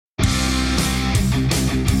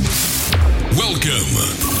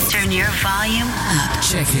Welcome. Turn your volume up.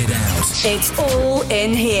 Check it out. It's all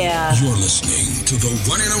in here. You're listening to the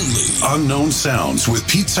one and only Unknown Sounds with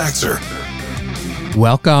Pete Saxer.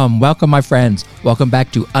 Welcome, my friends. Welcome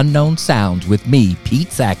back to Unknown Sounds with me, Pete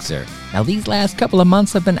Saxer. Now, these last couple of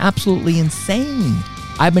months have been absolutely insane.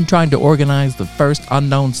 I've been trying to organize the first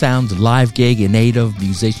Unknown Sounds live gig in aid of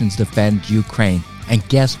musicians defend Ukraine. And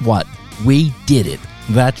guess what? We did it.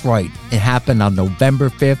 That's right. It happened on November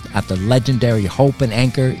 5th at the legendary Hope and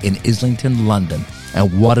Anchor in Islington, London.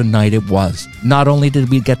 And what a night it was. Not only did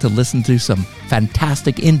we get to listen to some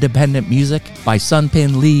fantastic independent music by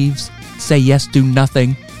Sunpin Leaves, Say Yes Do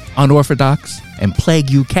Nothing, Unorthodox, and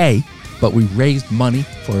Plague UK, but we raised money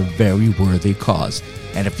for a very worthy cause.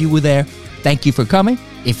 And if you were there, thank you for coming.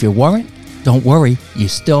 If you weren't, don't worry, you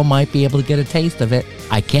still might be able to get a taste of it.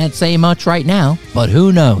 I can't say much right now, but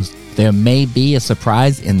who knows? There may be a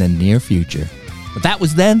surprise in the near future. But that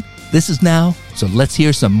was then, this is now, so let's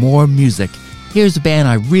hear some more music. Here's a band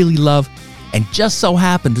I really love, and just so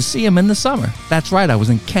happened to see them in the summer. That's right, I was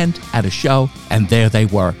in Kent at a show, and there they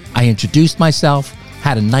were. I introduced myself,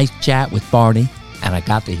 had a nice chat with Barney, and I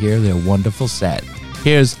got to hear their wonderful set.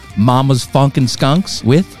 Here's Mama's Funkin' Skunks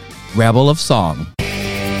with Rebel of Song.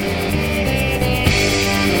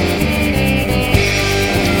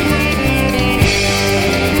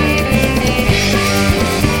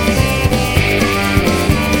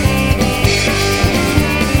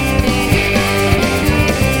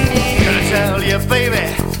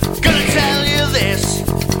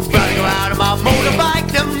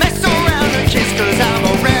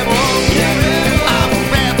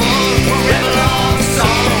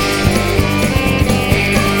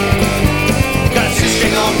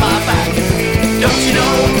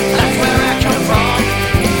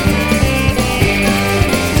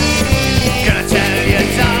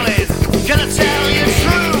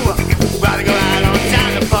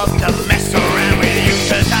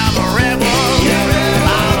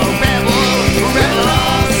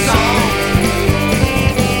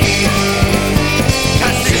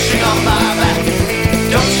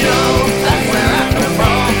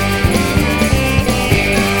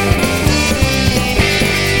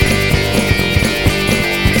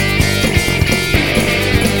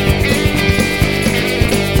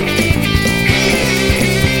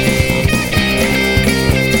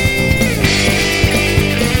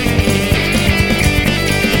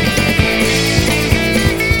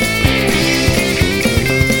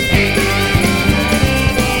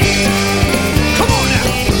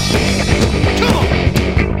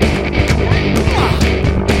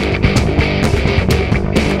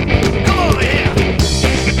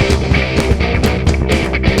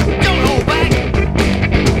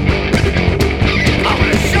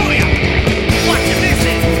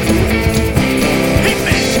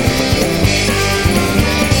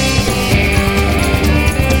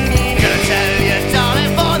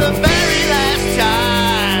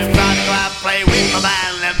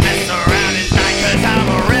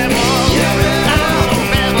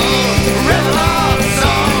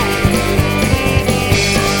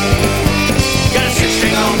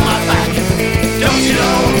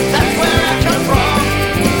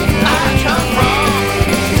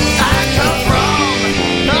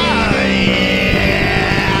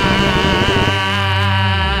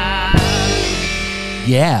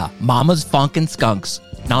 Yeah, Mama's Funkin' Skunks.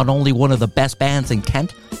 Not only one of the best bands in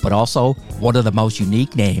Kent, but also one of the most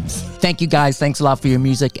unique names. Thank you guys. Thanks a lot for your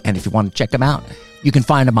music. And if you want to check them out, you can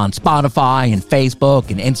find them on Spotify and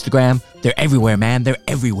Facebook and Instagram. They're everywhere, man. They're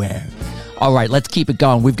everywhere. All right, let's keep it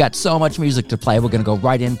going. We've got so much music to play. We're going to go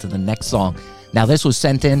right into the next song. Now, this was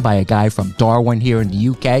sent in by a guy from Darwin here in the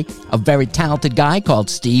UK, a very talented guy called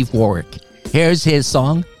Steve Warwick. Here's his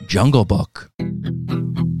song, Jungle Book.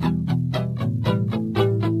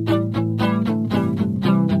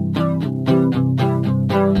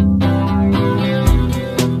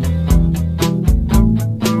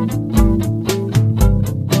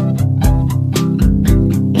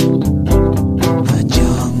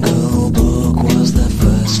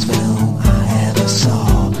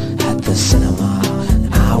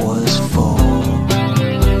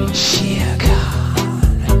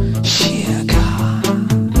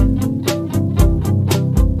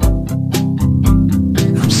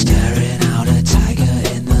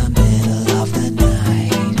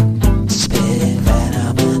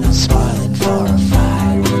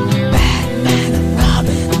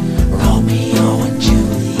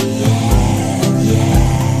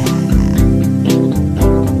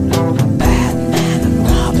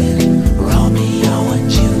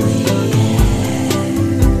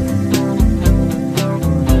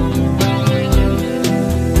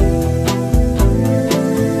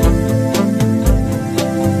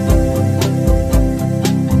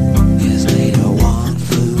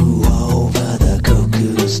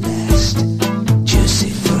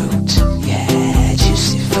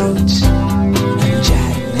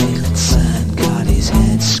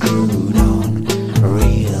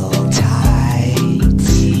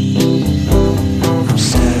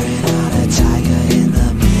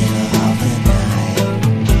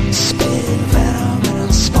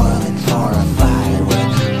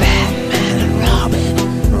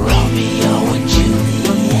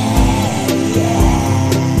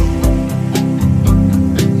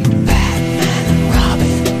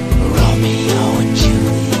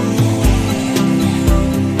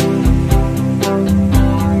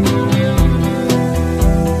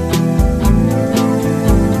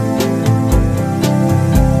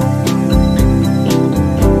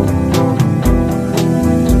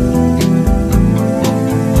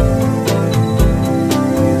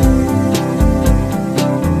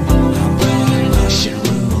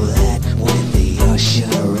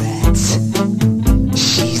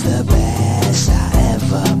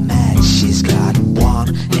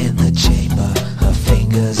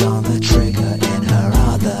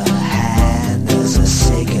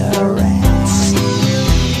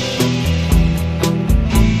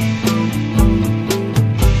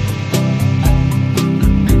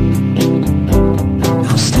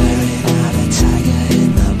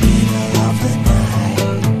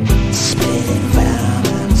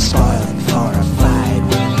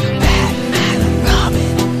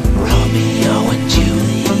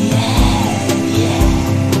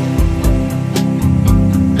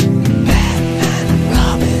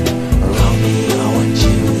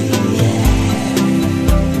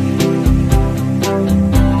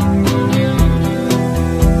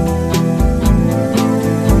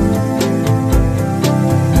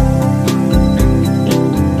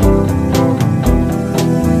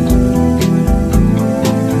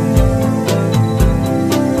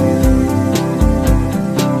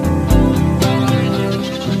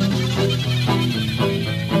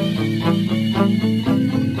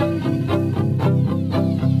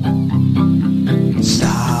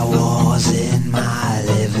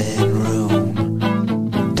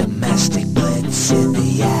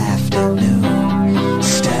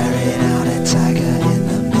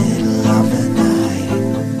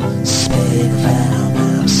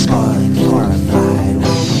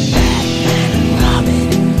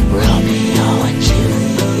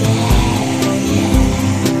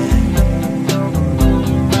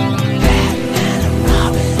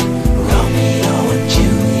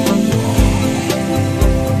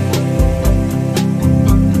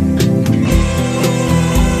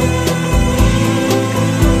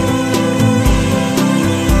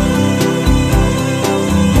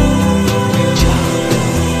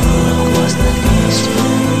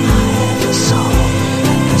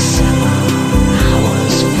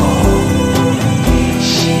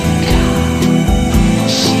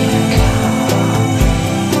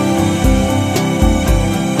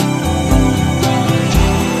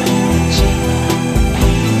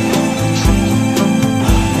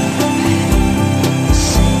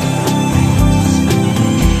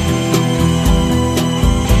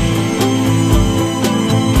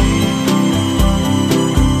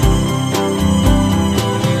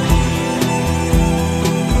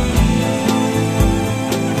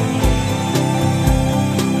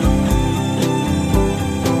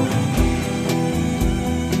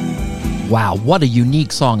 Wow, what a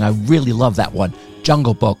unique song. I really love that one.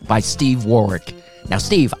 Jungle Book by Steve Warwick. Now,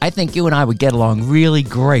 Steve, I think you and I would get along really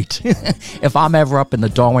great. If I'm ever up in the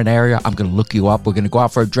Darwin area, I'm going to look you up. We're going to go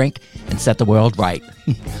out for a drink and set the world right.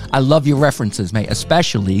 I love your references, mate,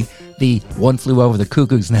 especially the One Flew Over the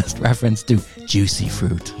Cuckoo's Nest reference to Juicy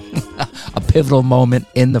Fruit. A pivotal moment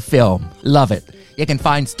in the film. Love it. You can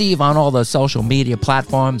find Steve on all the social media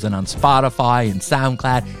platforms and on Spotify and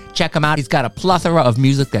SoundCloud. Check him out. He's got a plethora of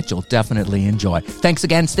music that you'll definitely enjoy. Thanks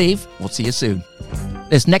again, Steve. We'll see you soon.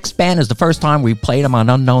 This next band is the first time we played them on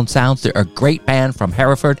Unknown Sounds. They're a great band from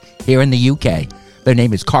Hereford here in the UK. Their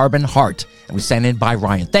name is Carbon Heart, and was sent in by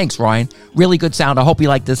Ryan. Thanks, Ryan. Really good sound. I hope you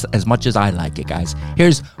like this as much as I like it, guys.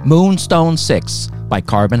 Here's Moonstone 6 by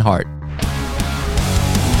Carbon Heart.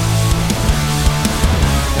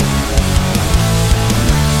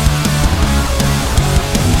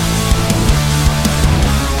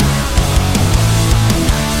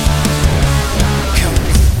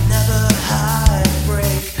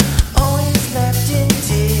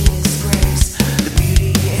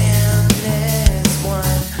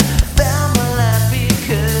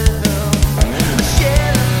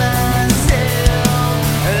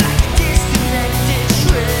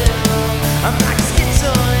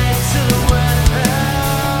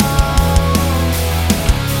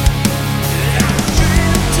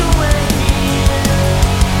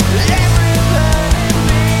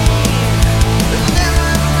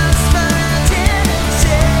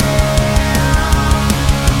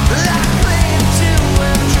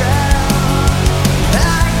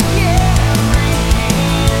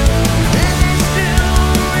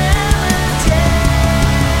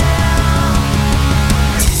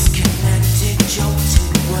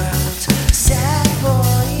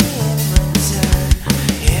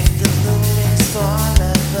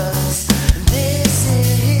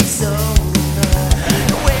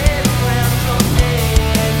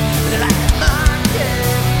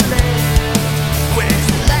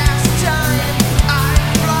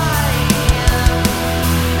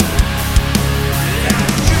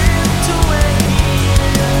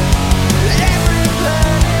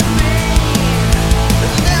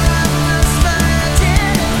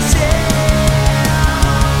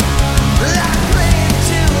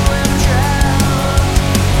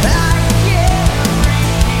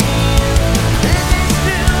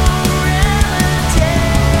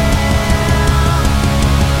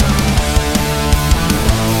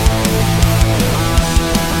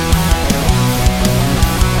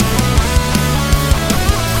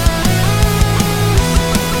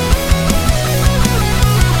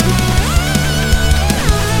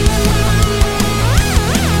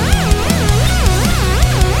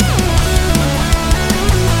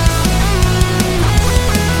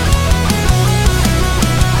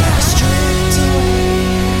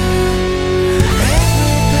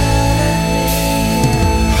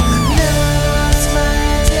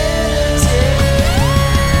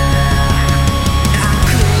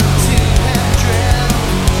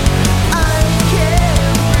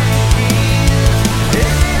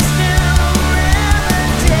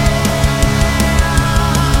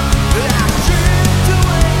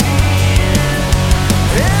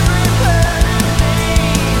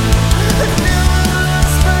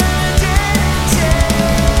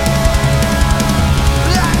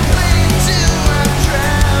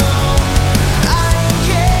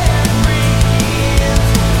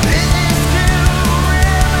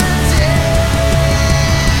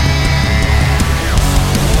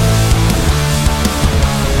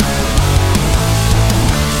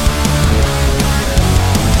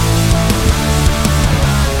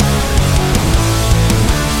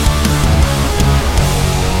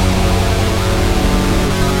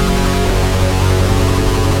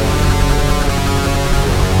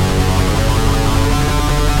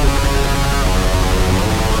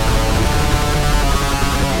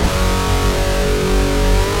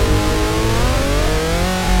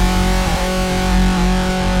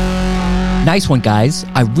 Nice one, guys.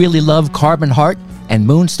 I really love Carbon Heart and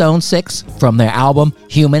Moonstone 6 from their album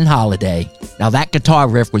Human Holiday. Now that guitar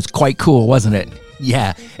riff was quite cool, wasn't it?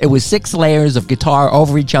 Yeah, it was 6 layers of guitar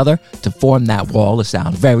over each other to form that wall of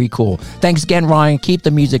sound. Very cool. Thanks again, Ryan. Keep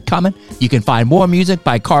the music coming. You can find more music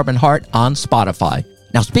by Carbon Heart on Spotify.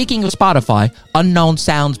 Now, speaking of Spotify, Unknown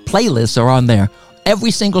Sounds playlists are on there.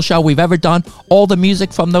 Every single show we've ever done, all the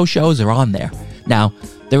music from those shows are on there. Now,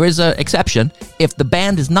 there is an exception. If the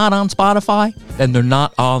band is not on Spotify, then they're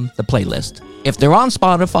not on the playlist. If they're on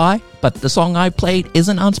Spotify, but the song I played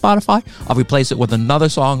isn't on Spotify, I'll replace it with another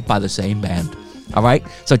song by the same band. All right?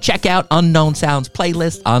 So check out Unknown Sounds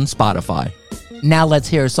playlist on Spotify. Now let's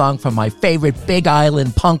hear a song from my favorite Big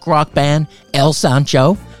Island punk rock band, El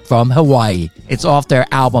Sancho, from Hawaii. It's off their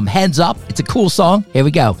album Heads Up. It's a cool song. Here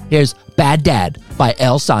we go. Here's Bad Dad by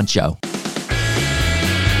El Sancho.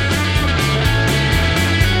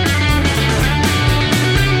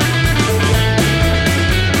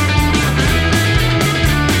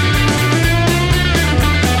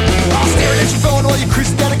 While you're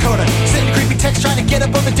cruising down Dakota, sending creepy texts trying to get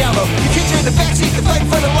up on the down low. Your kids are in the backseat, they're fighting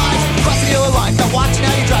for their lives, crossing the yellow line, not watching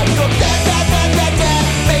how you drive. You go bad, bad, bad, bad, bad,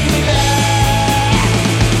 making me mad.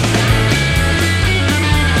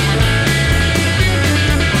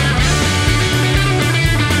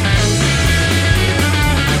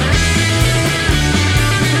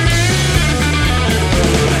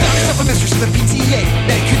 Found yourself a mistress in the PTA.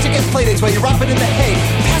 Now your kids are getting playdates while you're romping in the hay.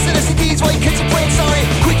 Passing STDs while your kids are playing sorry.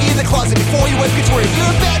 Quickie in the closet before your wife gets worried. You're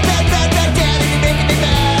a bad, bad, bad, bad dad and you're making me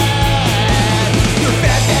mad. You're a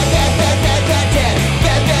bad, bad, bad, bad, bad, bad dad.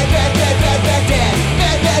 Bad, bad, bad, bad, bad, bad dad.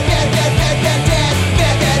 Bad, bad, bad, bad, bad, bad dad.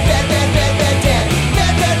 Bad, bad, bad, bad, bad, bad dad.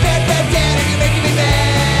 Bad, bad, bad, bad dad and you're making me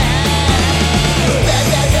mad. You're a bad,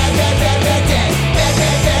 bad, bad, bad, bad, bad dad. Bad,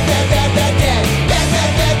 bad, bad, bad, bad, bad dad. Bad,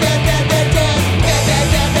 bad, bad, bad, bad, bad dad. Bad, bad,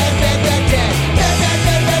 bad, bad, bad, bad dad. Bad, bad,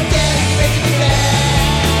 bad, bad dad and you're making me mad.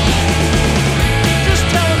 Just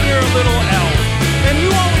tell him you're a little elf. And you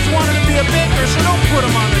always wanted to be a baker, so don't put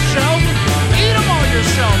them on the shelf. Eat them all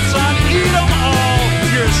yourself, son. Eat them all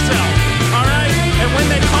yourself. All right? And when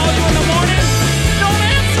they call you in the morning, don't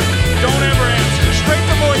answer. Don't ever answer. Straight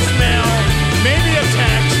to voicemail, maybe a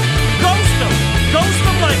text. Ghost them. Ghost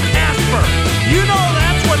them like Casper. You know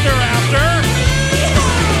that's what they're after.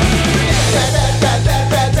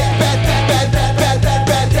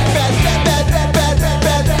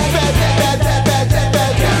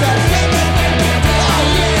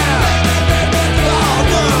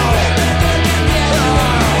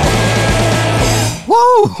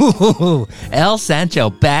 Woo! El Sancho,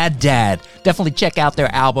 Bad Dad. Definitely check out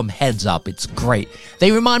their album Heads Up. It's great.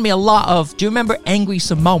 They remind me a lot of, do you remember Angry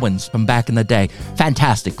Samoans from back in the day?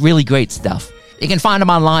 Fantastic. Really great stuff. You can find them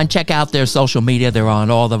online. Check out their social media. They're on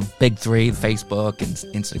all the big three, Facebook and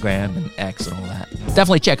Instagram and X and all that.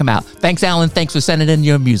 Definitely check them out. Thanks, Alan. Thanks for sending in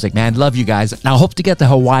your music, man. Love you guys. And I hope to get to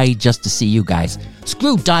Hawaii just to see you guys.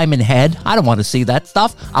 Screw Diamond Head. I don't want to see that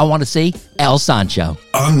stuff. I want to see El Sancho.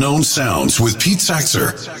 Unknown Sounds with Pete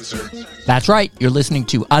Saxer. That's right. You're listening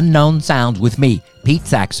to Unknown Sounds with me, Pete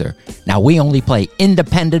Saxer. Now, we only play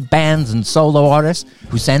independent bands and solo artists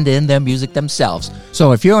who send in their music themselves.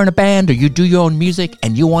 So if you're in a band or you do your own music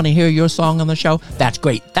and you want to hear your song on the show, that's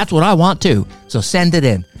great. That's what I want too. So send it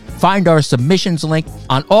in. Find our submissions link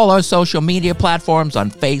on all our social media platforms,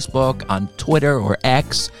 on Facebook, on Twitter or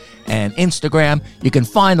X, and Instagram. You can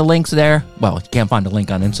find the links there. Well, you can't find the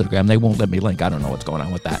link on Instagram. They won't let me link. I don't know what's going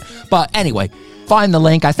on with that. But anyway, find the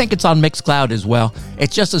link. I think it's on Mixcloud as well.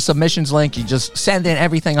 It's just a submissions link. You just send in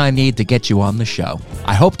everything I need to get you on the show.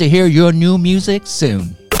 I hope to hear your new music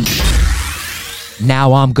soon.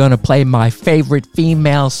 Now I'm going to play my favorite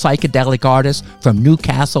female psychedelic artist from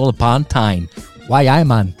Newcastle upon Tyne. Why,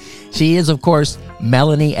 I'm on. She is, of course,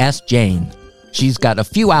 Melanie S. Jane. She's got a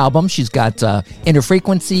few albums. She's got Inner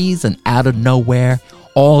Frequencies and Out of Nowhere,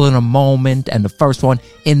 All in a Moment, and the first one,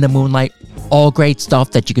 In the Moonlight. All great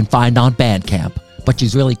stuff that you can find on Bandcamp. But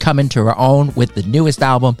she's really coming to her own with the newest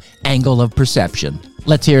album, Angle of Perception.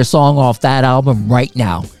 Let's hear a song off that album right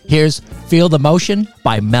now. Here's Feel the Motion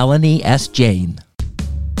by Melanie S. Jane.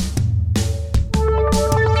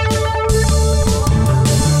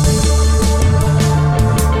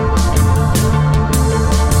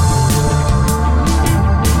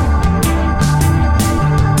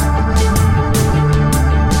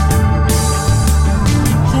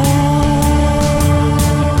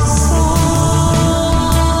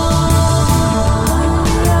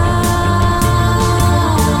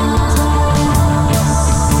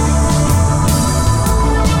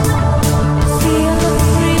 Feel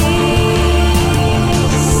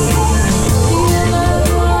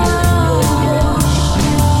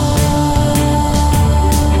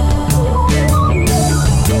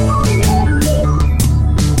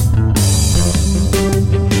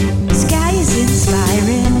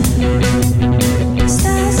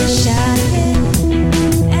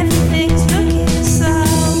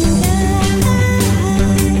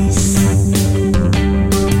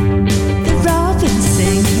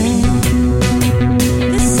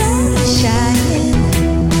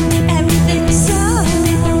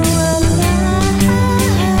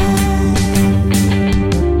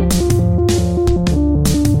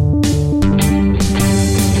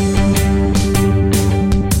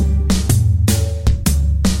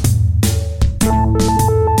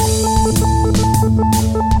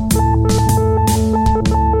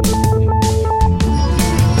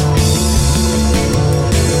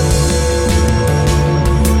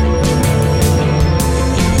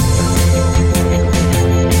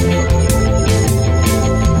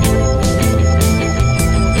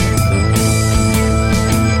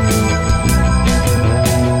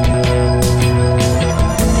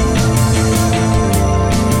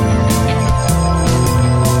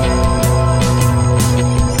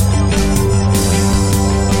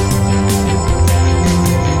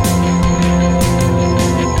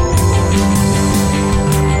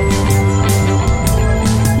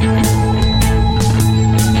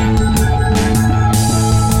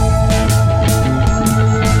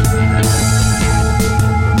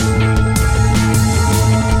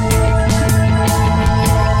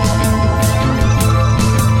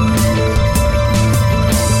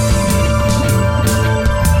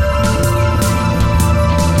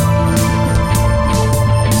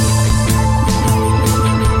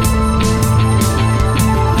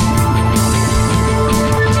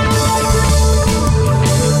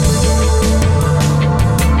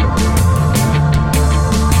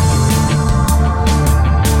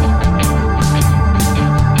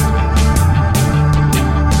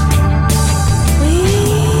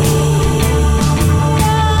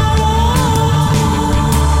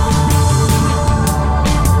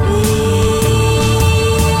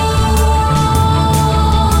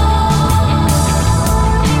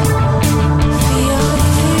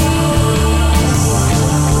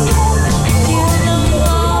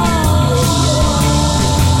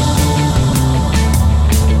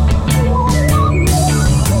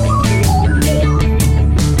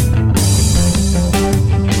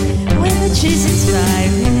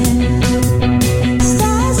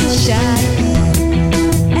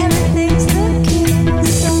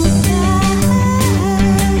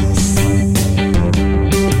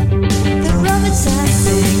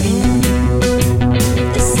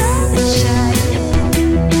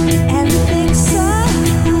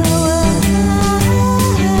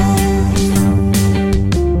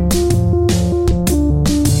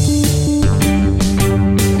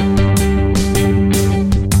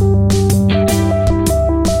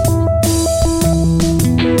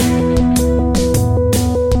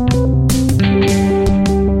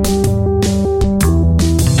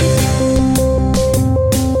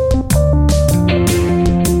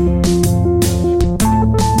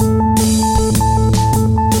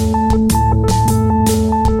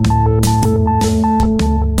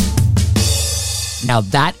Now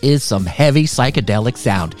that is some heavy psychedelic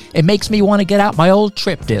sound. It makes me want to get out my old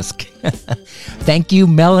trip disc. Thank you,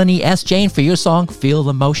 Melanie S. Jane, for your song, Feel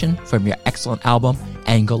the Motion, from your excellent album,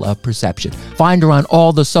 Angle of Perception. Find her on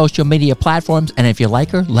all the social media platforms, and if you like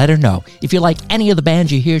her, let her know. If you like any of the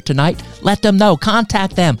bands you hear tonight, let them know.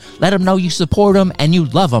 Contact them. Let them know you support them and you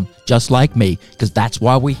love them, just like me, because that's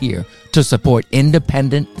why we're here, to support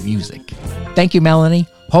independent music. Thank you, Melanie.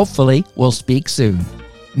 Hopefully, we'll speak soon.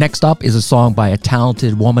 Next up is a song by a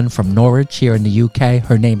talented woman from Norwich here in the UK.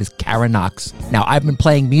 Her name is Cara Knox. Now, I've been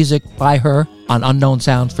playing music by her on Unknown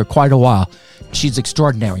Sounds for quite a while. She's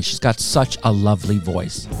extraordinary. She's got such a lovely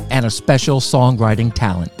voice and a special songwriting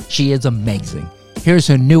talent. She is amazing. Here's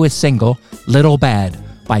her newest single, Little Bad,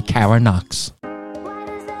 by Cara Knox.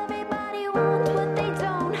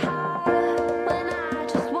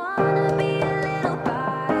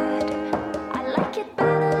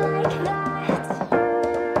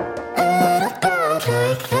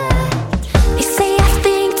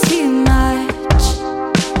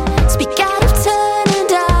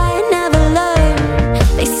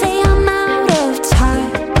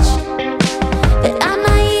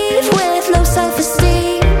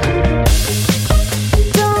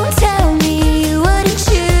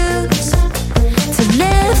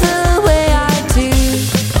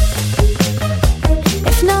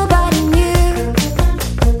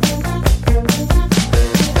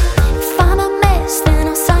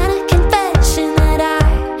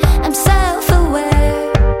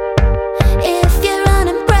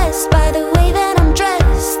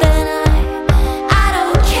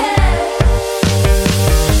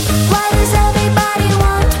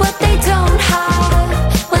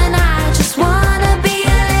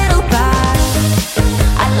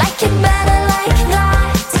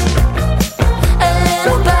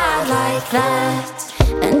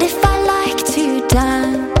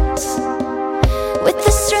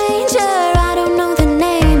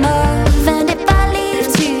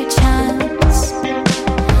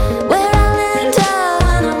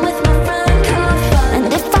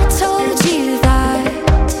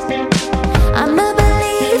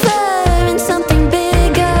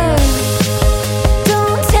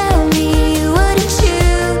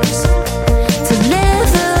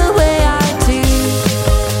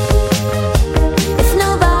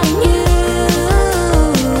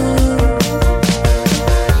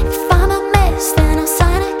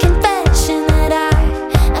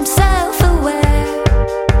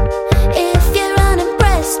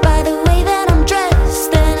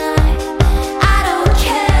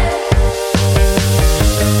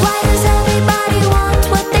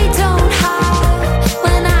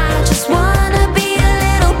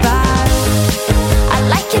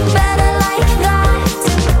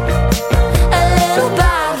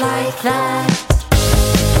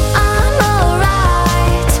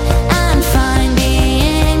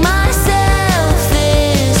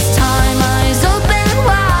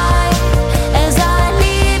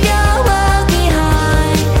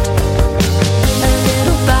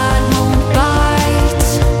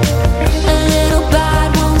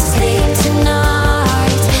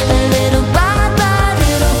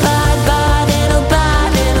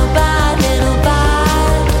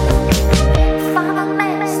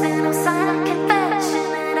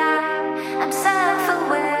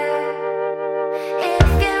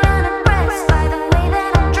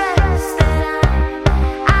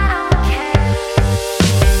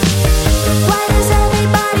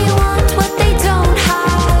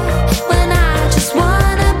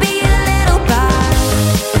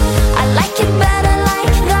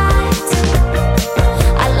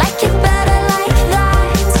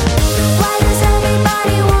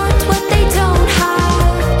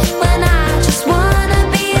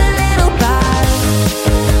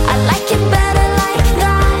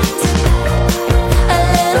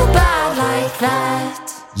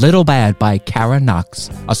 Little Bad by Cara Knox,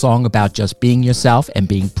 a song about just being yourself and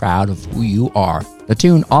being proud of who you are. The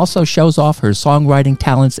tune also shows off her songwriting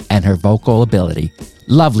talents and her vocal ability.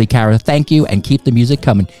 Lovely, Cara. Thank you, and keep the music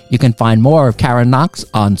coming. You can find more of Cara Knox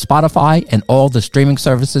on Spotify and all the streaming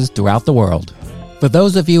services throughout the world. For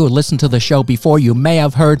those of you who listened to the show before, you may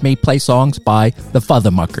have heard me play songs by the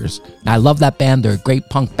Futhermuckers. Now, I love that band. They're a great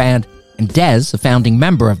punk band. And Dez, a founding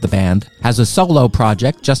member of the band, has a solo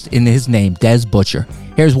project just in his name, Dez Butcher.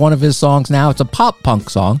 Here's one of his songs now. It's a pop-punk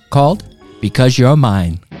song called Because You're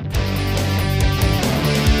Mine.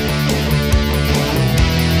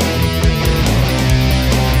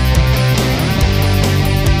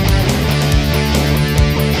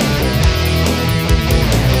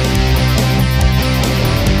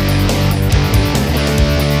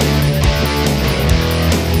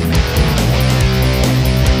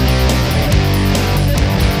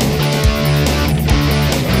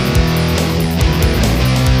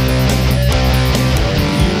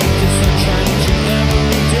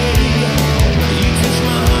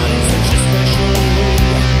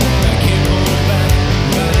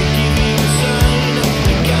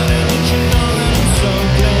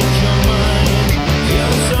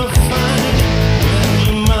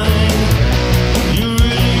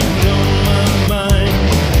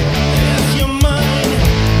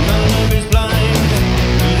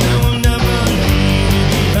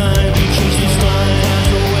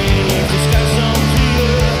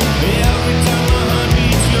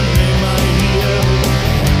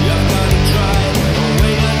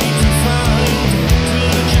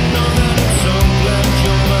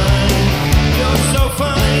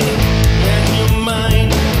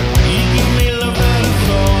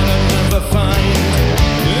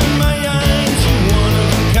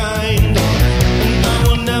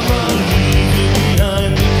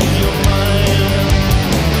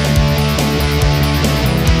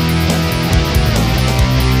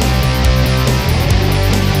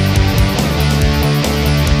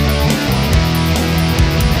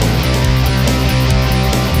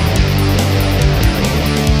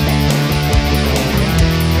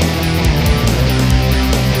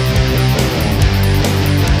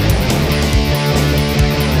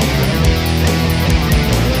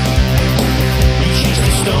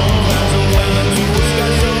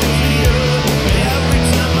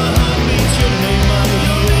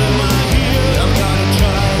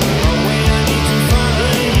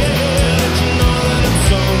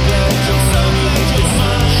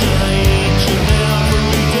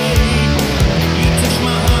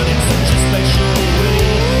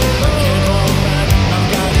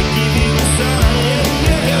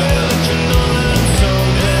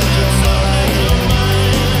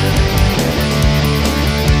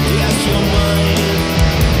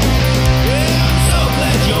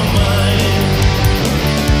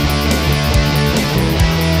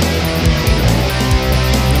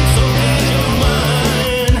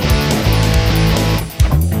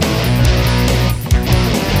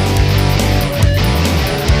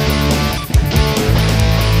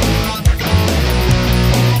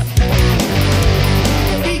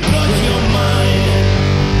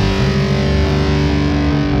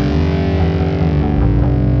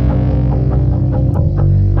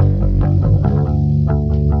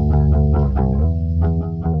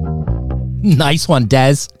 Nice one,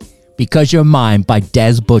 Dez. Because You're Mine by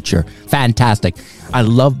Dez Butcher. Fantastic. I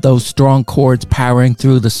love those strong chords powering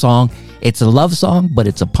through the song. It's a love song, but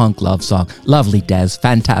it's a punk love song. Lovely, Dez.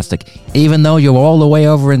 Fantastic. Even though you're all the way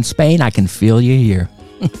over in Spain, I can feel you here.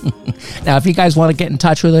 Now, if you guys want to get in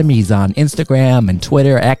touch with him, he's on Instagram and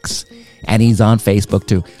Twitter, X, and he's on Facebook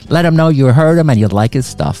too. Let him know you heard him and you like his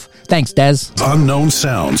stuff. Thanks, Dez. Unknown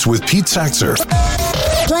Sounds with Pete Saxer.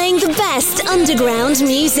 Playing the best underground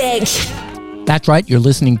music. That's right, you're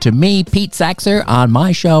listening to me, Pete Saxer, on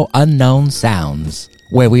my show Unknown Sounds,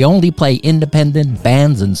 where we only play independent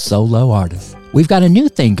bands and solo artists. We've got a new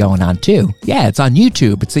thing going on too. Yeah, it's on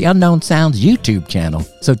YouTube. It's the Unknown Sounds YouTube channel.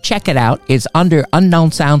 So check it out. It's under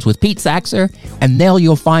Unknown Sounds with Pete Saxer, and there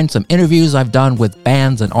you'll find some interviews I've done with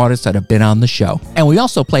bands and artists that have been on the show. And we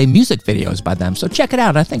also play music videos by them, so check it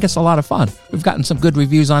out. I think it's a lot of fun. We've gotten some good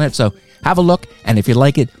reviews on it, so have a look, and if you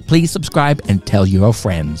like it, please subscribe and tell your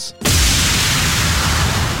friends.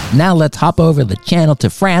 Now let's hop over the channel to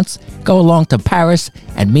France, go along to Paris,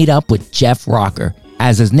 and meet up with Jeff Rocker.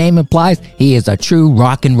 As his name implies, he is a true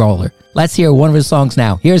rock and roller. Let's hear one of his songs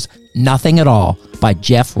now. Here's Nothing at All by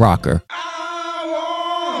Jeff Rocker.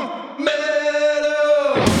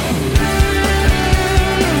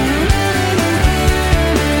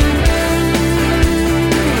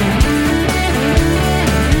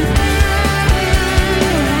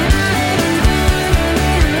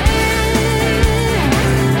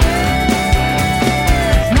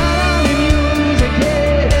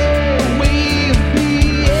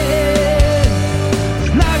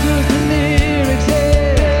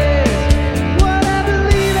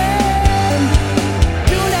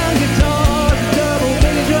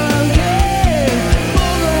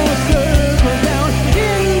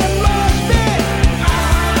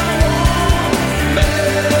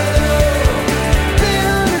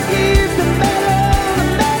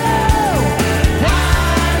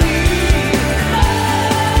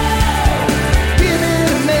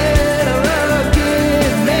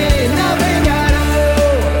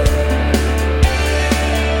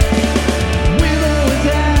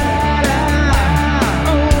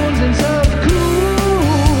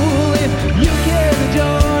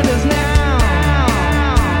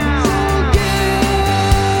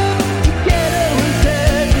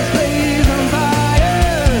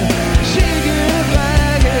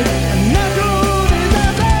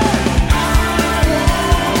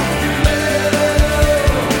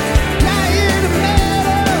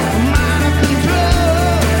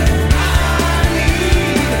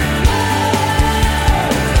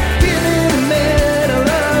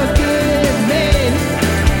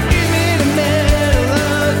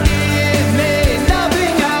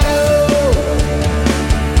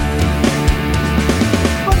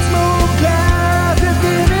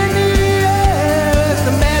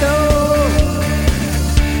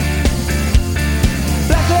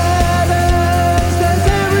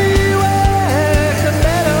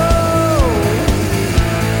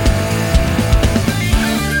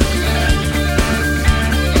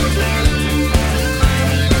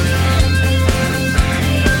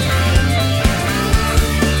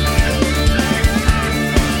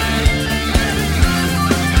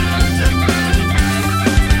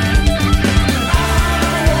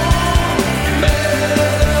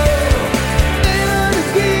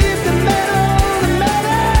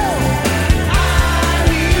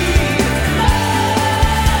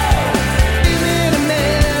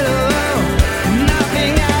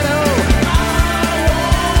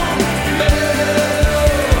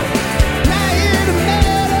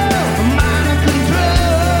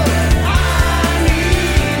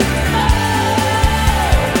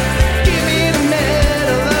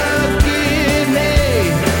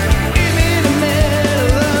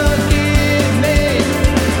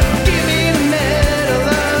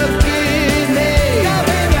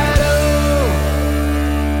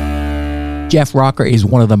 Jeff Rocker is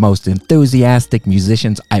one of the most enthusiastic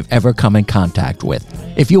musicians I've ever come in contact with.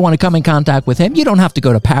 If you want to come in contact with him, you don't have to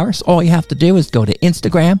go to Paris. All you have to do is go to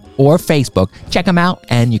Instagram or Facebook. Check him out,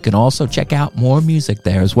 and you can also check out more music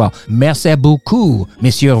there as well. Merci beaucoup,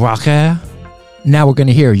 Monsieur Rocker. Now we're going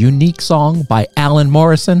to hear a unique song by Alan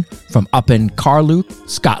Morrison from up in Carluke,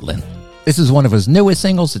 Scotland. This is one of his newest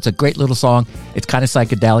singles. It's a great little song. It's kind of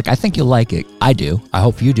psychedelic. I think you'll like it. I do. I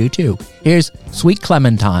hope you do too. Here's Sweet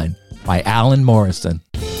Clementine by Alan Morrison.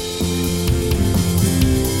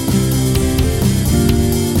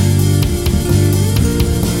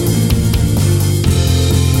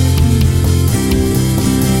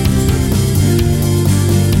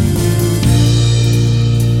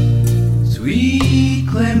 Sweet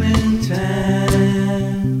Clementine,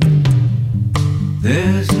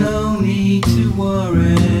 there's no need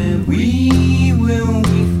worry, we will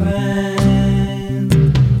be fine.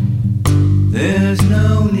 There's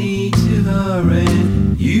no need to hurry,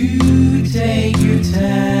 you take your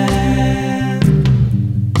time.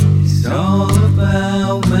 It's all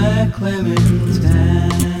about my Clementine.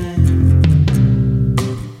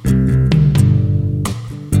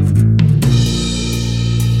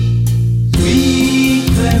 Sweet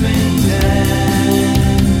Clementine,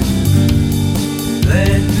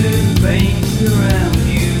 let the pain surround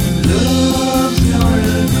you. Love's not a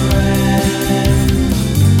crime.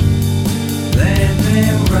 Let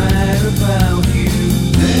them write about you.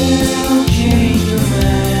 They'll change your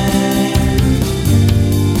mind.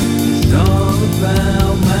 It's all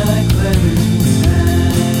about my Clementine.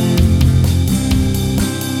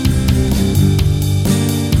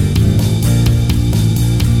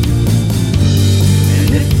 And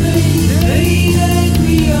if they say that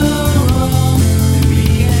we are wrong, then we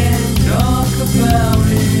can talk about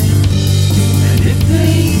it. And if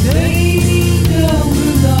they say we don't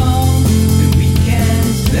belong, then we can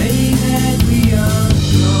say that we are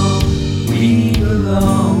strong. We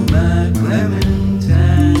belong, my Clementine.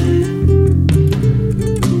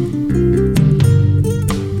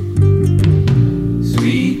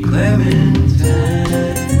 Sweet Clementine.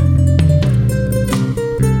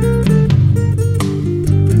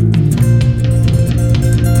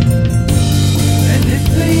 And if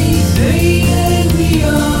they say that we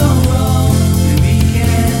are wrong, then we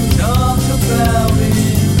can talk about it.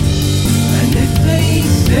 And if they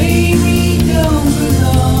say we don't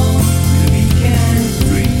belong, then we can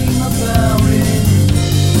scream about it.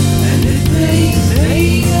 And if they say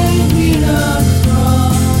that we're not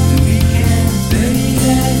strong, then we can say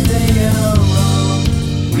that they are wrong.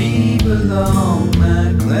 We belong, my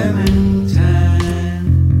Clementine.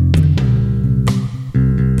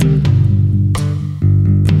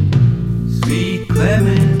 Sweet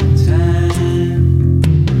Clementine.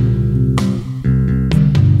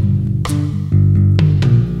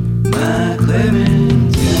 My Clementine.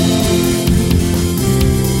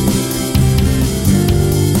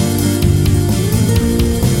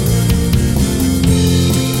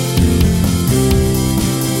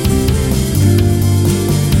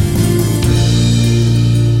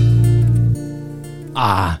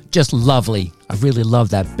 Just lovely. I really love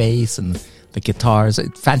that bass and the guitars.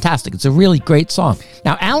 It's fantastic. It's a really great song.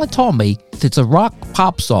 Now, Alan told me it's a rock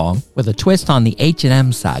pop song with a twist on the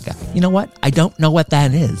H&M saga. You know what? I don't know what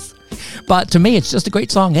that is. But to me, it's just a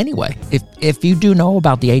great song anyway. If you do know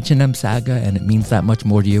about the H&M saga and it means that much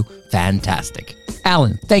more to you, fantastic.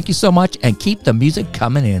 Alan, thank you so much, and keep the music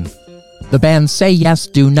coming in. The band Say Yes,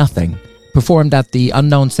 Do Nothing performed at the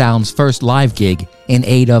Unknown Sound's first live gig in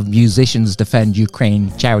aid of Musicians Defend Ukraine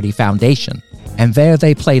Charity Foundation. And there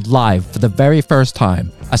they played live for the very first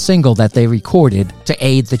time, a single that they recorded to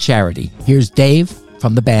aid the charity. Here's Dave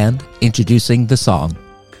from the band introducing the song.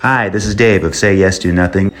 Hi, this is Dave of Say Yes, Do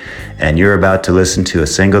Nothing, and you're about to listen to a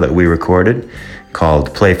single that we recorded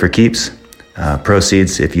called Play for Keeps.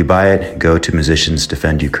 Proceeds, if you buy it, go to Musicians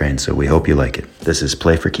Defend Ukraine, so we hope you like it. This is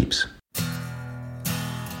Play for Keeps.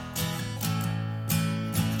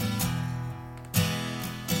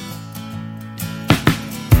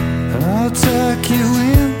 I'll tuck you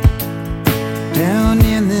in, down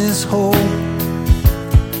in this hole.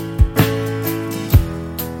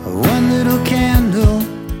 One little candle,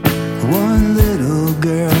 one little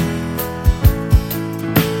girl.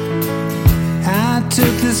 I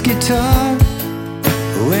took this guitar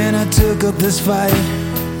when I took up this fight.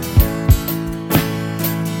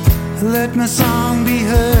 Let my song be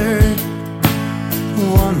heard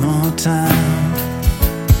one more time.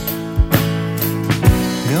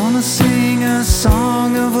 Gonna sing a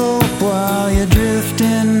song of hope while you're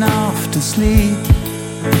drifting off to sleep.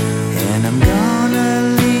 And I'm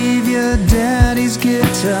gonna leave your daddy's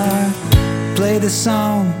guitar, play the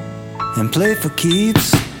song and play for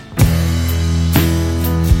keeps.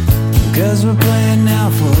 'Cause we're playing now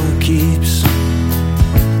for keeps.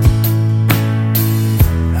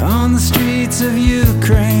 On the streets of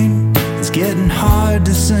Ukraine, it's getting hard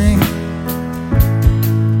to sing.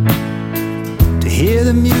 Hear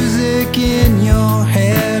the music in your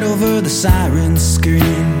head over the siren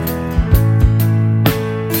scream.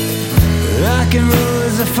 Rock and roll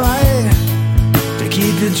is a fight to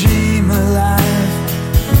keep the dream alive.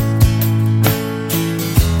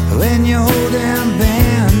 When your whole damn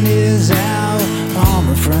band is out on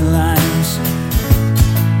the front lines,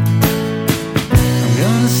 I'm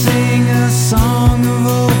gonna sing a song of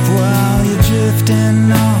hope while you're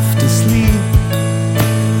drifting off to sleep.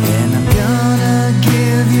 And I'm gonna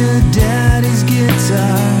give your daddy's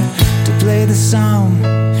guitar to play the song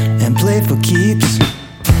and play for keeps.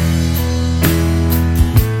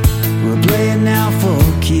 We'll play it now for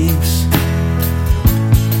keeps.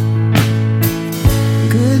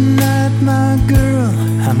 Good night, my girl,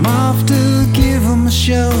 I'm off to give 'em a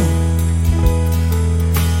show,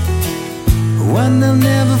 one they'll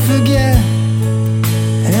never forget,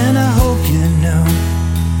 and I hope you know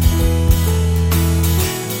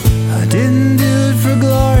I didn't do it for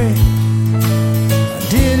glory, I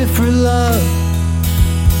did it for love.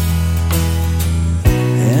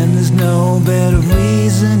 And there's no better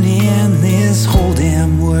reason in this whole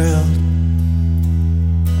damn world.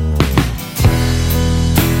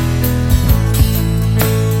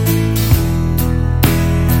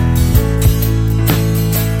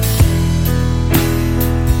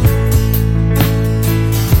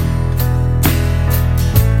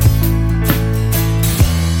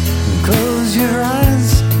 Close your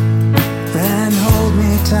eyes and hold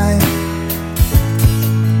me tight.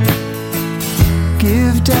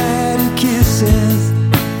 Give daddy kisses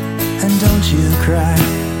and don't you cry.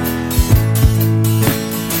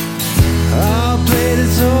 I'll play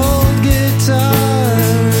this old guitar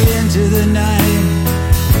into the night,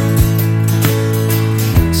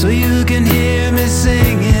 so you can hear me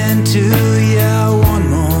singing to you one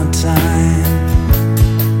more time.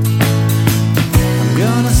 I'm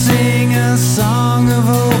gonna sing a song of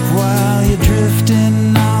hope while you're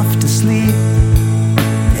drifting off to sleep,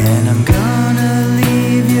 and I'm gonna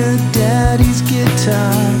leave your daddy's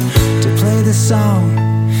guitar to play the song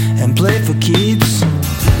and play for keeps.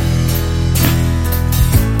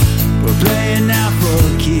 We're playing now for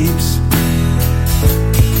keeps.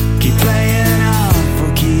 Keep playing on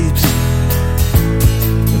for keeps.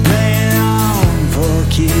 We're playing on for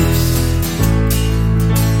keeps.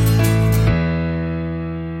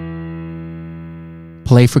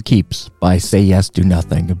 Play for Keeps by Say Yes, Do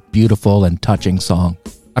Nothing, a beautiful and touching song.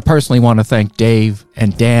 I personally want to thank Dave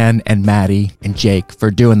and Dan and Maddie and Jake for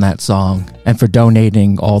doing that song and for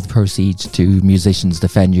donating all the proceeds to Musicians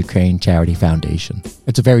Defend Ukraine Charity Foundation.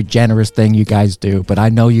 It's a very generous thing you guys do, but I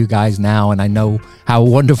know you guys now and I know how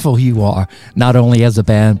wonderful you are, not only as a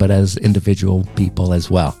band, but as individual people as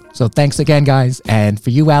well. So thanks again, guys. And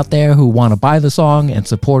for you out there who want to buy the song and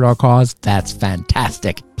support our cause, that's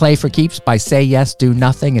fantastic. Play for Keeps by Say Yes, Do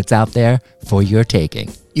Nothing. It's out there for your taking.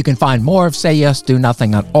 You can find more of Say Yes, Do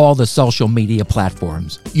Nothing on all the social media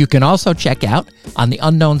platforms. You can also check out on the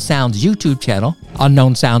Unknown Sounds YouTube channel,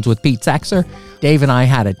 Unknown Sounds with Pete Saxer. Dave and I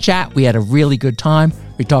had a chat. We had a really good time.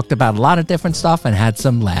 We talked about a lot of different stuff and had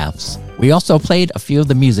some laughs. We also played a few of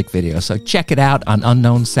the music videos, so check it out on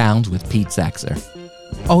Unknown Sounds with Pete Saxer.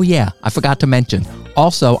 Oh yeah, I forgot to mention,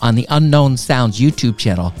 also on the Unknown Sounds YouTube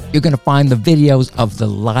channel, you're going to find the videos of the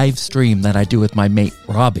live stream that I do with my mate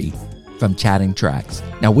Robbie from Chatting Tracks.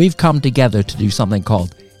 Now, we've come together to do something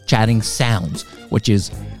called Chatting Sounds, which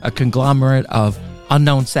is a conglomerate of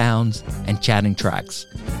Unknown Sounds and Chatting Tracks.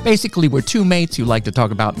 Basically, we're two mates who like to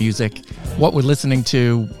talk about music, what we're listening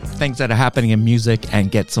to, things that are happening in music,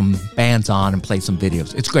 and get some bands on and play some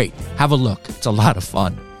videos. It's great. Have a look. It's a lot of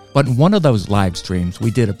fun. But in one of those live streams,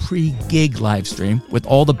 we did a pre-gig live stream with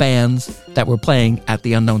all the bands that were playing at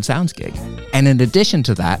the Unknown Sounds gig. And in addition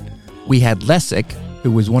to that, we had Lessig,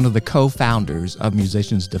 who was one of the co-founders of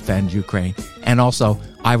Musicians Defend Ukraine, and also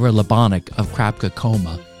Ira Labonik of Krapka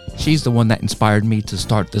Coma. She's the one that inspired me to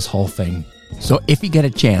start this whole thing. So if you get a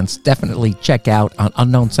chance, definitely check out on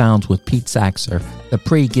Unknown Sounds with Pete Saxer, the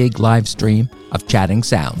pre-gig live stream of Chatting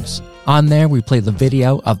Sounds. On there, we play the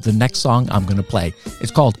video of the next song I'm going to play. It's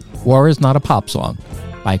called War Is Not a Pop Song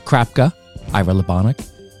by Krapka, Ira Labonik,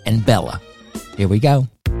 and Bella. Here we go.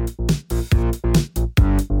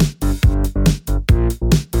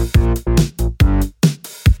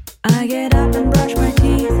 I get up and brush my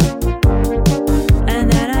teeth,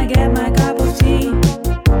 and then I get my cup of tea.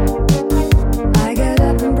 I get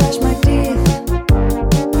up and brush my teeth,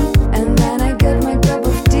 and then I get my cup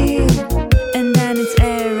of tea. And then it's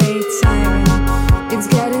air raid siren. It's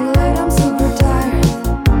getting late, I'm super tired.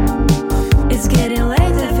 It's getting late,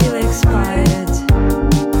 I feel expired.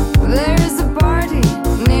 There is a party,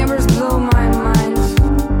 neighbors blow my mind.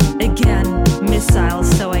 Again, missiles,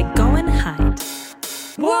 so I go and hide.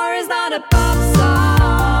 War is not a pop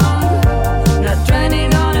song, not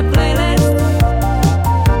trending on a playlist.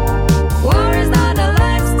 War is not a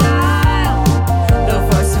lifestyle, though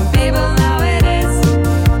for some people now it is.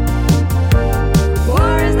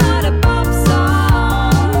 War is not a pop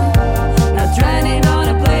song, not trending on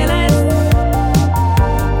a playlist.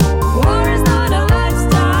 War is not a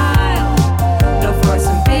lifestyle, though for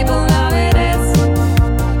some people now it is.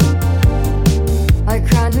 I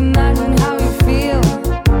can't imagine how you feel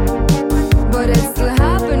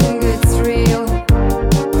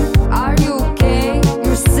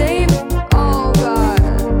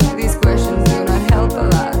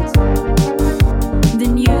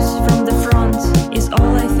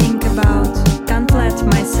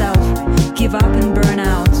hurt myself, give up and burn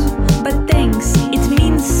out. But thanks, it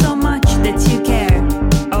means so much that you care.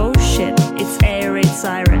 Oh shit, it's air raid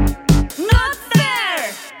siren. Not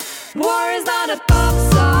fair! War is not a pop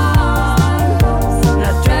song,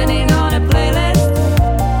 not trending on a playlist.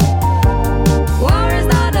 War is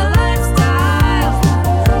not a lifestyle,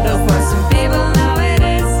 though for some people now it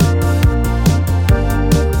is.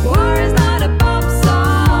 War is not a pop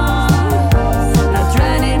song, not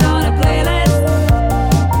trending on a playlist.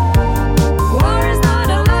 War is not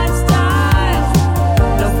a lifestyle,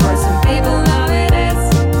 though for some people now it is.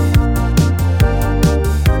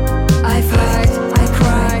 I fight, I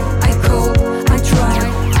cry, I cope, I try,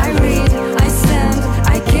 I read, I stand,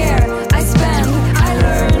 I care, I spend, I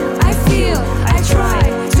learn, I feel, I try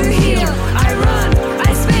to heal, I run,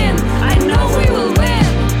 I spin, I know we will win.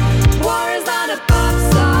 War is not a pop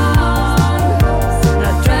song,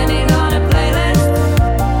 not trending on a playlist.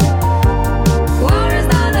 War is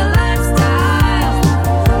not a lifestyle,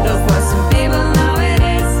 though for some people now it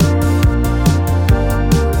is.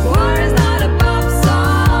 War is not a pop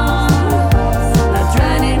song, not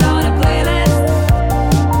trending on a playlist.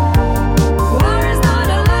 War is not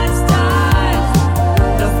a lifestyle,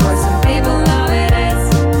 though for some people now it is.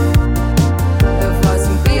 Though for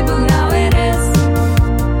some people now it is.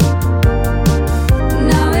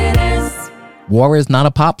 Now it is. War is Not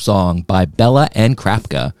a Pop Song by Bella and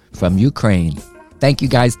Krapka from Ukraine. Thank you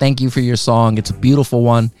guys. Thank you for your song. It's a beautiful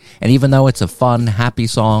one. And even though it's a fun, happy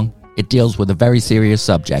song, it deals with a very serious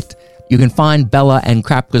subject. You can find Bella and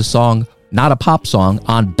Krapka's song, Not a Pop Song,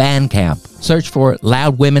 on Bandcamp. Search for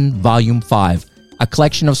Loud Women Volume 5, a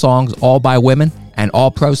collection of songs all by women, and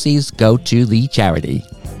all proceeds go to the charity.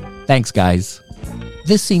 Thanks, guys.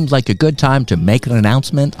 This seems like a good time to make an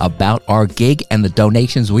announcement about our gig and the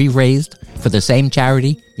donations we raised for the same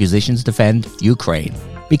charity, Musicians Defend Ukraine.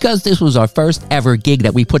 Because this was our first ever gig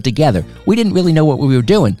that we put together, we didn't really know what we were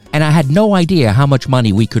doing, and I had no idea how much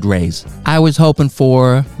money we could raise. I was hoping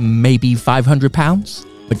for maybe £500,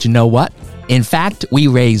 but you know what? In fact, we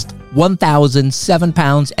raised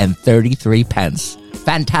 £1,007.33.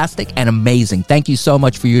 Fantastic and amazing. Thank you so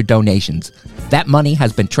much for your donations. That money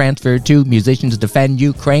has been transferred to Musicians Defend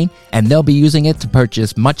Ukraine, and they'll be using it to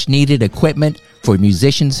purchase much-needed equipment for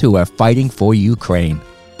musicians who are fighting for Ukraine.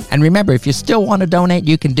 And remember, if you still want to donate,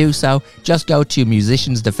 you can do so. Just go to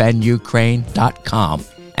musiciansdefendukraine.com,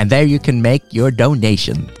 and there you can make your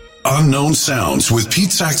donation. Unknown Sounds with Pete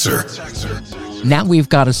Saxer. Now we've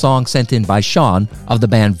got a song sent in by Sean of the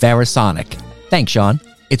band Verisonic. Thanks, Sean.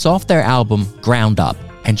 It's off their album Ground Up,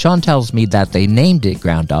 and Sean tells me that they named it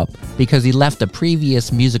Ground Up because he left a previous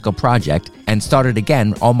musical project and started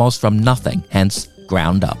again almost from nothing, hence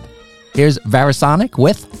Ground Up. Here's Verisonic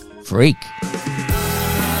with Freak.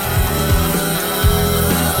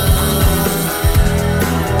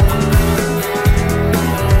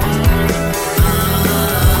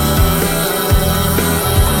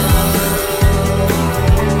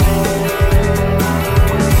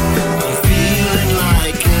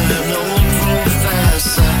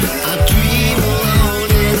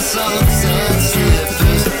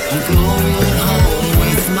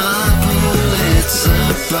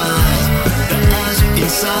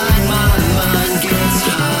 Inside my mind gets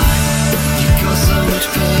high. You cause so much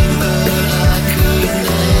pain, but I could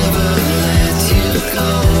never let you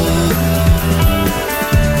go.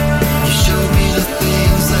 You showed me the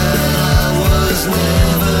things that I was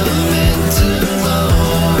never meant to know.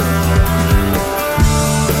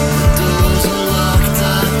 The doors are locked, I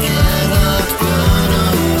cannot run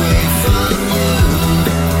away from you.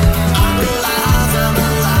 I'm alive, I'm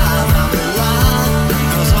alive, I'm alive,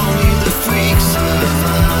 cause only the freaks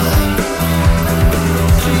survive.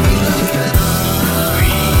 Treat me like a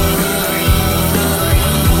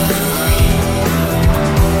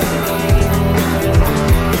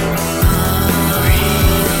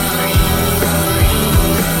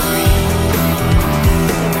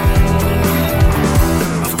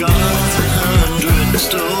I've got 100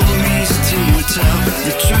 stories to tell.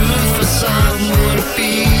 The truth for some would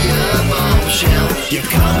be a bombshell. Your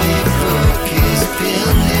comic book is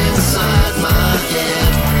pinned inside my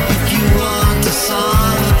head. If you want a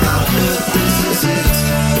song about hurt, this is it.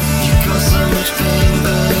 You caused so much pain, but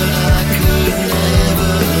I could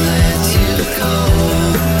never let you go.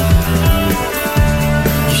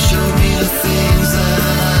 You showed me the things that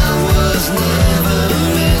I was never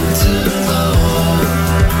meant to know.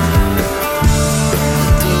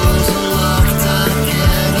 The doors are locked, I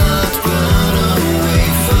cannot run away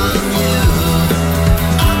from you.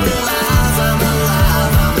 I'm alive, I'm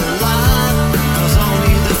alive, I'm alive,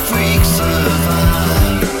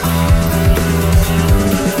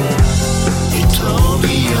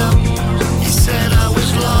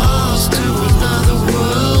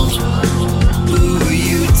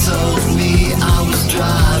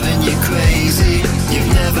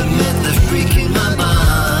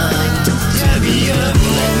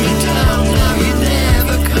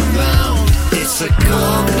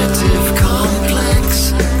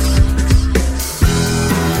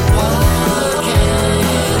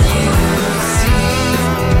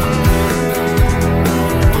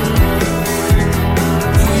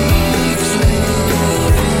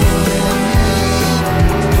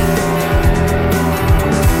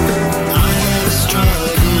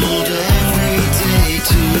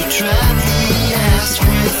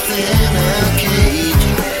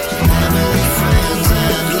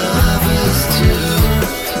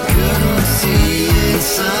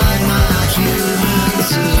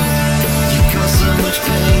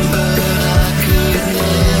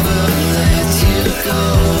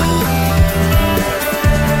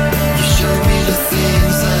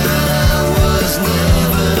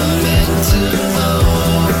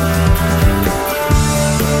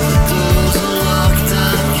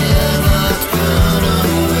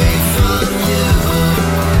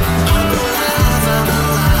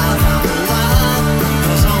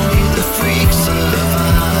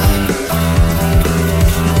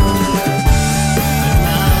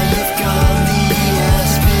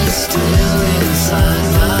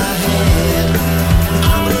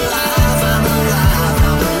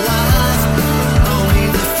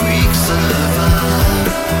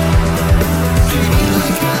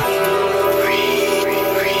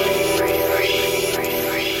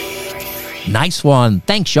 Nice one.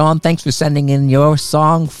 Thanks, Sean. Thanks for sending in your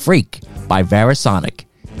song Freak by Verisonic.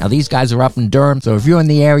 Now, these guys are up in Durham, so if you're in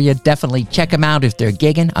the area, definitely check them out if they're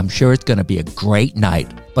gigging. I'm sure it's going to be a great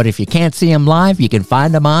night. But if you can't see them live, you can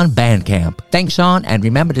find them on Bandcamp. Thanks, Sean, and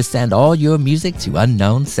remember to send all your music to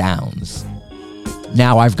Unknown Sounds.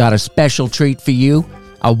 Now I've got a special treat for you.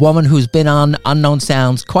 A woman who's been on Unknown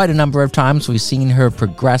Sounds quite a number of times. We've seen her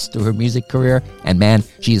progress through her music career, and man,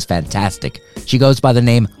 she's fantastic. She goes by the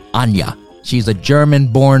name Anya. She's a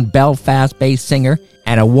German-born Belfast-based singer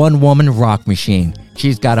and a one-woman rock machine.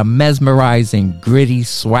 She's got a mesmerizing, gritty,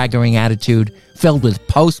 swaggering attitude filled with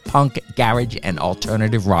post-punk, garage, and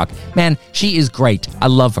alternative rock. Man, she is great. I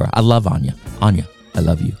love her. I love Anya. Anya, I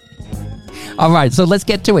love you. All right, so let's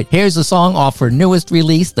get to it. Here's a song off her newest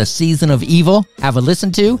release, The Season of Evil. Have a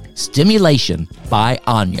listen to Stimulation by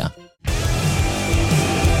Anya.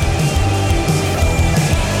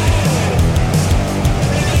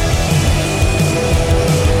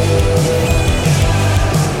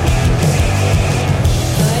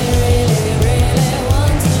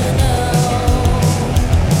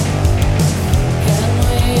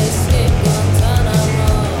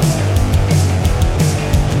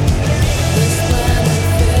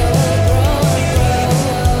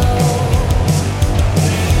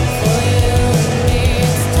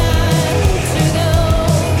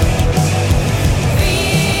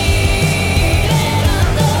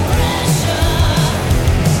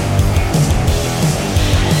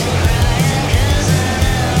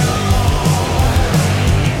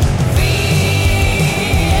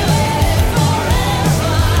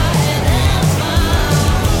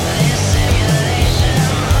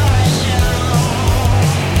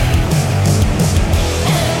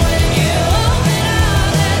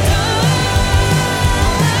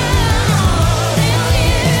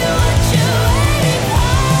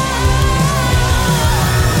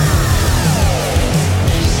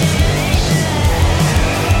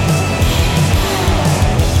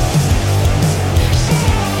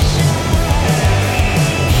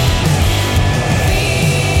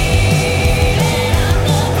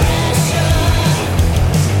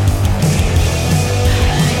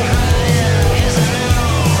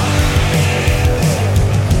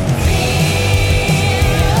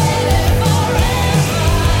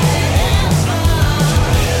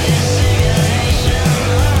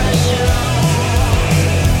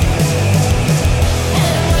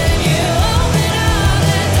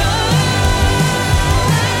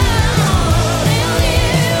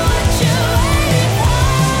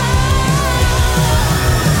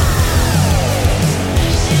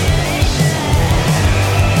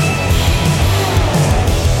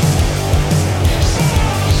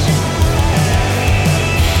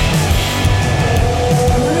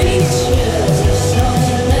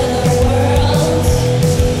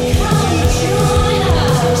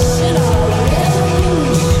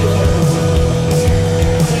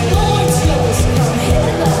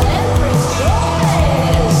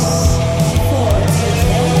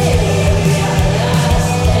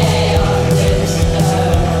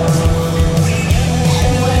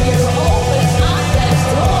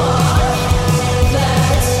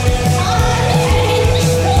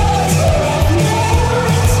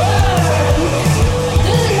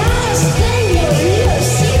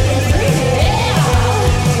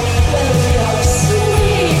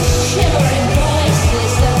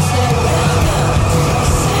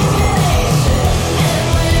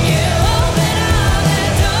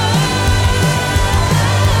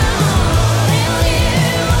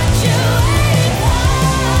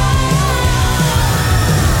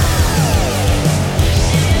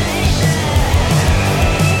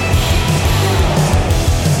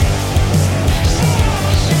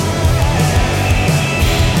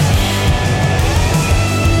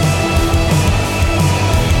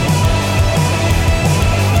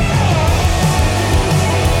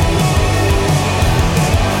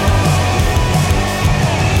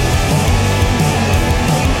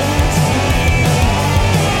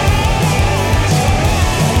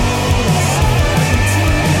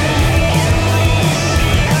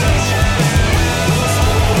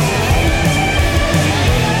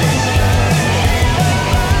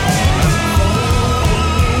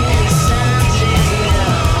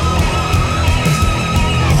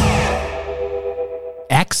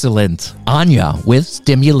 Excellent. Anya with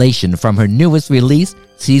Stimulation from her newest release,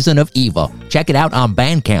 Season of Evil. Check it out on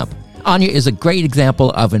Bandcamp. Anya is a great example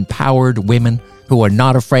of empowered women who are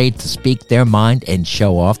not afraid to speak their mind and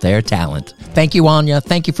show off their talent. Thank you, Anya.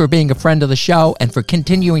 Thank you for being a friend of the show and for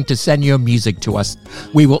continuing to send your music to us.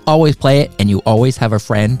 We will always play it, and you always have a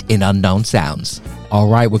friend in Unknown Sounds. All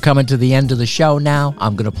right, we're coming to the end of the show now.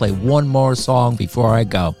 I'm going to play one more song before I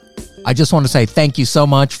go. I just want to say thank you so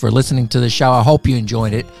much for listening to the show. I hope you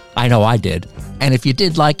enjoyed it. I know I did. And if you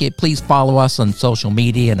did like it, please follow us on social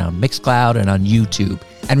media and on Mixcloud and on YouTube.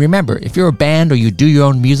 And remember, if you're a band or you do your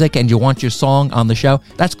own music and you want your song on the show,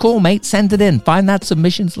 that's cool, mate. Send it in. Find that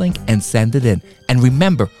submissions link and send it in. And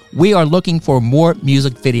remember, we are looking for more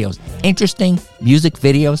music videos, interesting music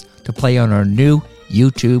videos to play on our new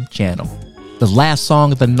YouTube channel. The last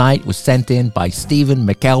song of the night was sent in by Stephen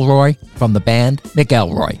McElroy from the band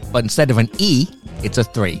McElroy. But instead of an E, it's a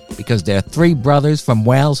 3, because they're 3 brothers from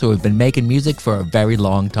Wales who have been making music for a very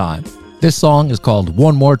long time. This song is called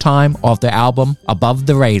One More Time off their album Above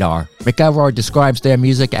the Radar. McElroy describes their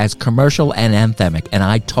music as commercial and anthemic, and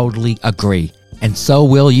I totally agree. And so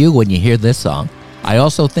will you when you hear this song. I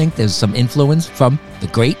also think there's some influence from the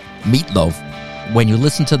great Meatloaf. When you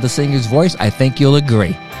listen to the singer's voice, I think you'll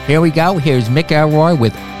agree. Here we go. Here's Mick Elroy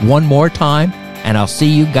with One More Time, and I'll see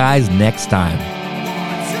you guys next time.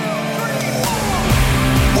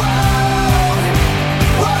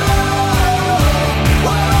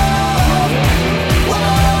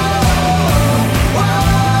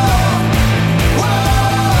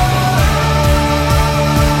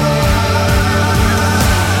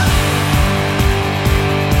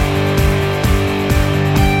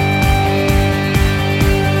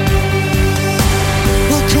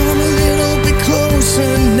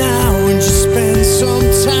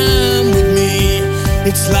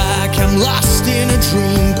 It's like I'm lost in a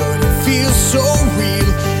dream, but it feels so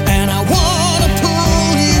real, and I wanna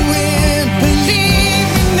pull you in. Believe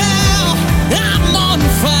me now, I'm on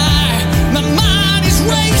fire. My mind is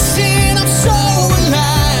racing, I'm so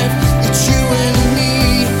alive. It's you and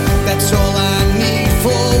me, that's all I need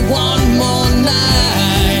for one more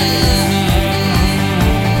night.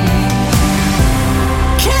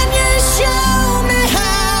 Can you show me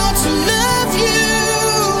how to love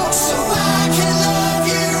you, so I can love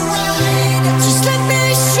you? Just let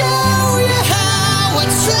me show you how I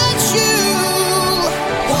touch you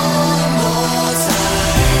one more time.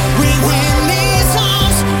 Within these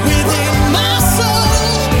arms, within my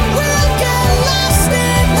soul, we'll get lost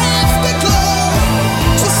in afterglow.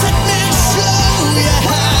 Just let me show you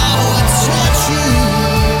how I touch you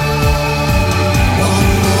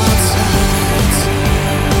one more time.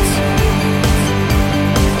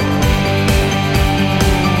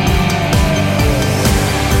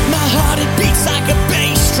 My heart, it beats like a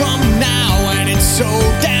bass drum now, and it's so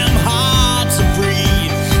damn hard to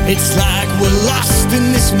breathe. It's like we're lost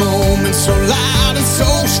in this moment, so loud and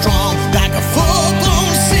so strong, like a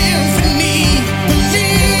full-blown symphony.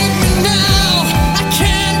 Believe me now, I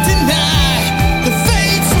can't deny the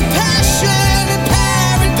fates of passion and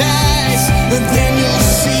paradise. And then you'll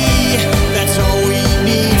see that's all we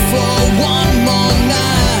need for one more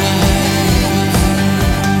night.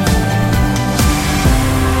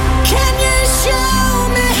 Can you show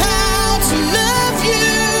me how to love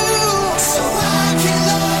you, so I can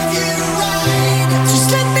love you right? Just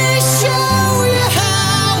let me show you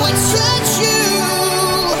how I touch you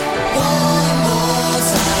one more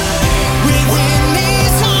time. Within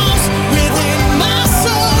these arms, within my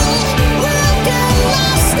soul, we'll get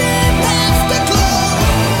lost in afterglow.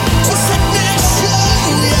 Just let me show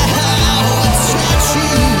you how I touch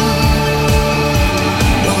you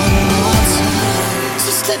one more time.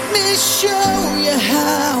 Just let me show you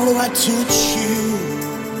how I touch you.